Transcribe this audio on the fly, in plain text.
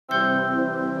Okay,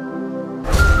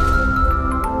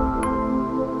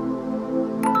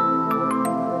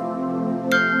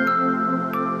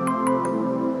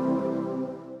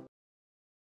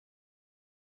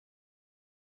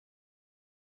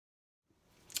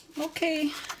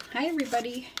 hi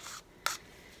everybody.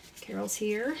 Carole's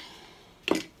here,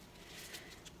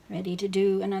 ready to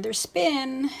do another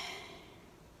spin.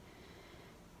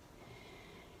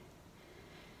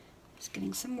 Just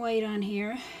getting some white on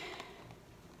here.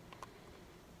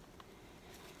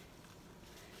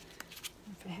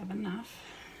 If I have enough.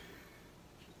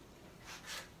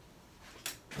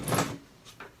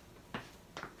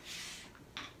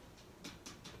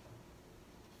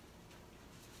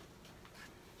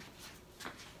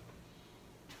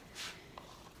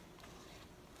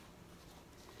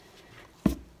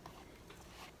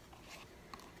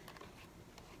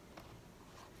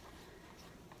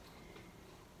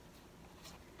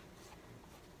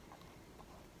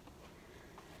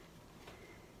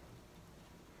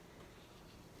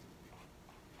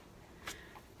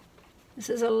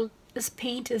 This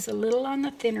paint is a little on the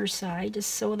thinner side,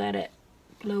 just so that it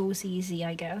blows easy,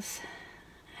 I guess.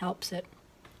 Helps it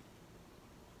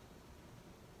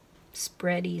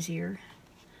spread easier.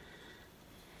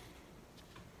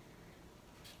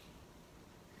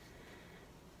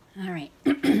 All right.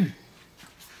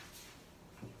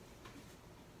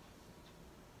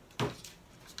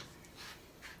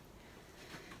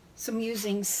 So I'm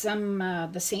using some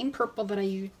the same purple that I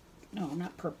used. No,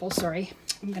 not purple, sorry.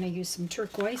 I'm going to use some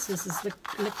turquoise. This is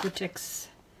Liquitex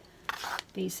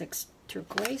Basics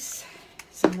turquoise.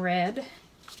 Some red.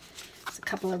 There's a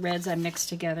couple of reds I mixed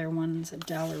together. One's a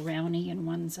dull or brownie and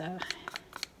one's a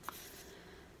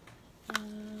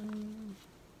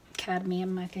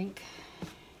cadmium, I think.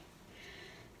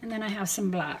 And then I have some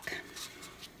black.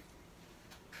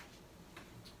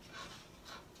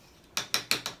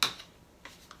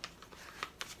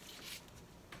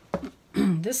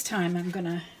 This time I'm going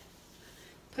to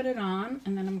put it on,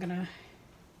 and then I'm gonna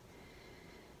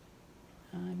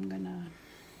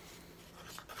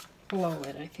blow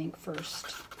it, I think,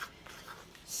 first.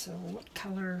 So what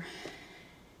color?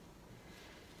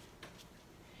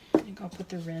 I think I'll put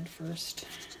the red first.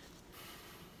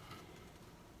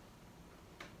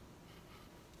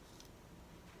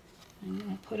 I'm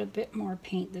gonna put a bit more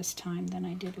paint this time than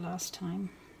I did last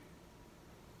time.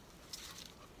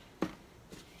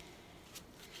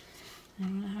 I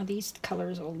don't know how these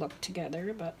colors will look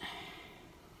together, but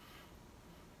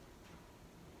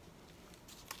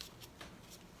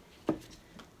I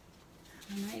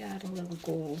might add a little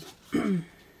gold.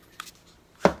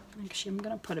 Actually, I'm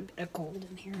going to put a bit of gold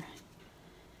in here.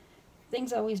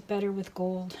 Everything's always better with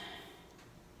gold.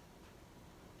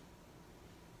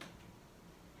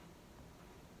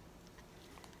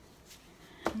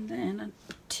 And then a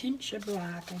tinge of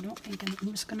black. I don't think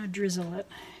I'm just going to drizzle it.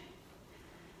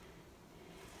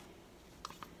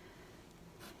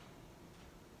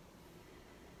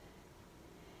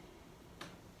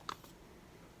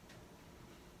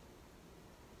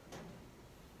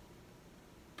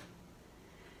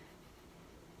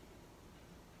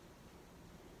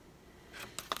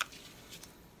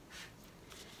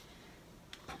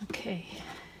 Okay.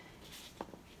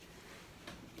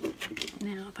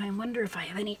 Now, I wonder if I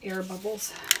have any air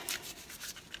bubbles.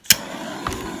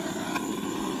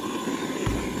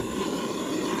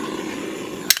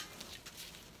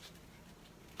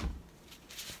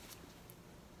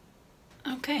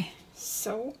 Okay,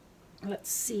 so let's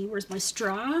see. Where's my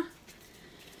straw?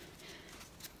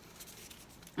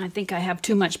 I think I have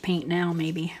too much paint now,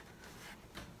 maybe.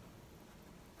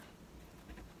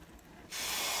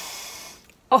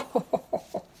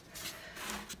 Oh,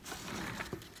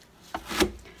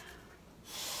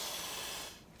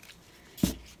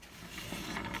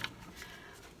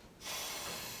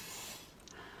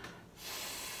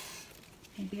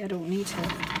 maybe I don't need to.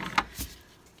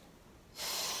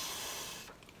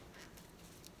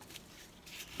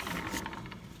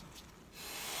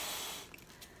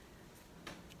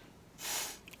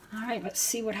 All right, let's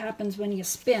see what happens when you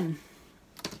spin.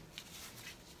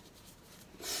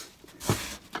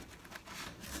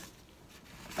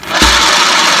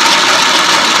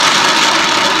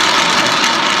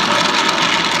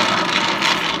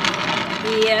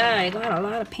 Yeah, I got a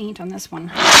lot of paint on this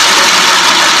one.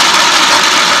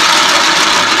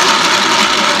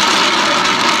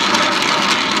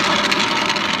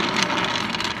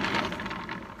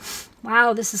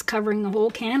 Wow, this is covering the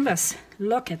whole canvas.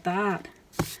 Look at that.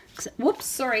 Except, whoops,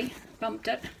 sorry, bumped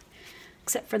it.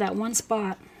 Except for that one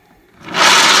spot.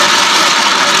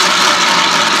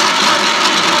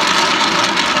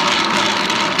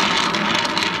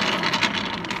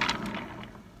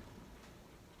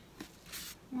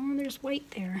 there's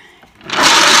white there.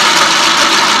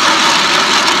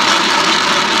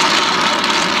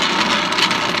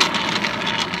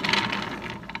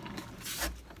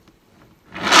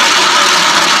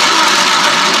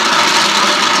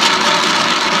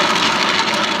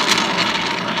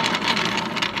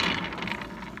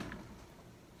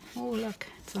 Oh, look,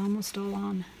 it's almost all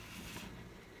on.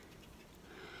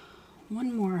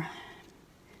 One more.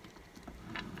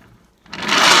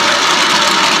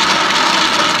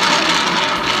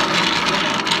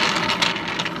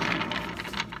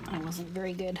 That wasn't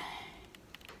very good.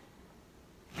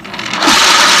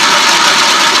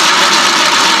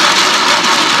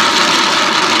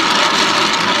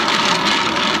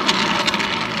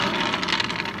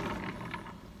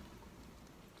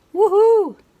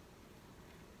 Woohoo!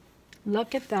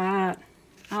 Look at that.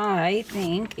 I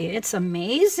think it's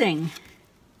amazing.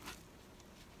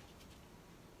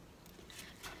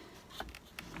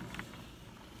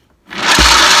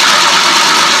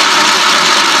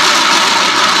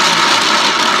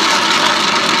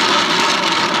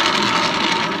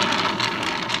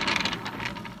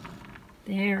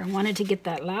 There, I wanted to get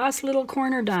that last little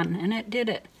corner done, and it did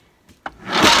it.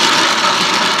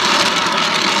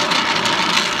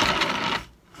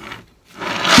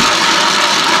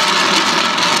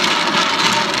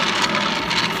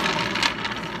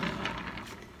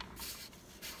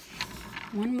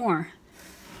 One more.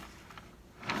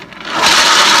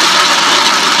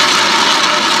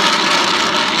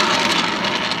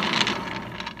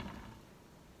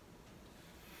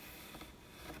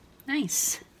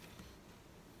 Nice.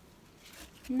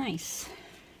 Nice.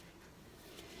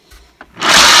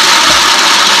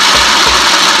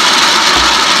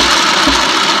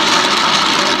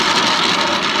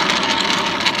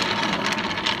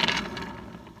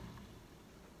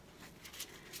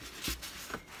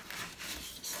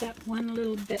 Just that one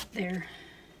little bit there.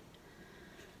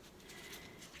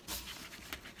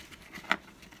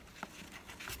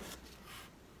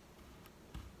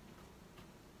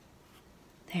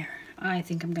 There. I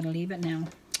think I'm going to leave it now.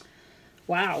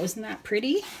 Wow, isn't that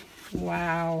pretty?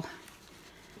 Wow.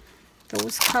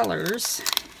 Those colors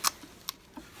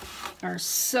are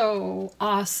so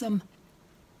awesome.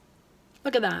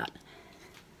 Look at that.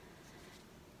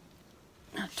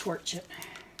 I'll torch it.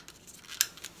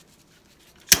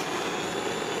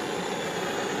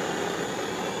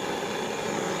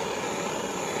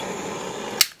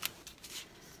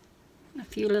 A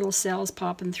few little cells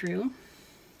popping through.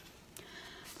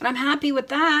 But I'm happy with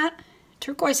that.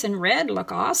 Turquoise and red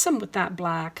look awesome with that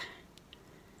black.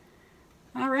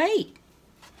 All right.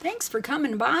 Thanks for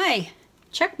coming by.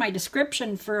 Check my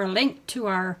description for a link to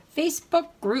our Facebook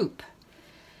group.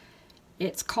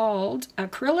 It's called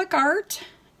Acrylic Art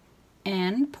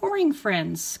and Pouring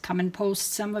Friends. Come and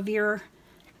post some of your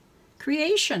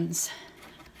creations.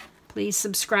 Please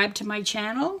subscribe to my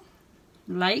channel.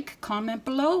 Like, comment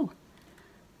below.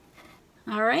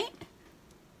 All right.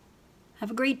 Have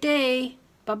a great day.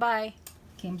 Bye-bye.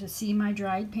 Came to see my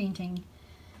dried painting.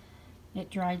 It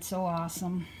dried so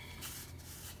awesome.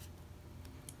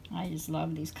 I just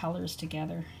love these colors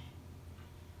together.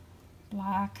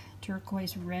 Black,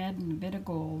 turquoise, red, and a bit of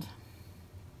gold.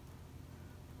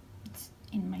 It's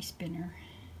in my spinner.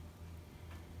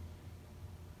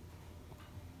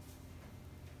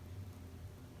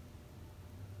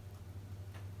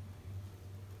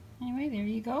 Anyway, there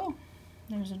you go.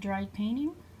 There's a dried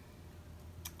painting.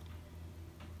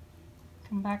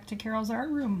 Come back to Carole's art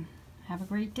room. Have a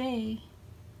great day.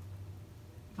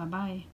 Bye-bye.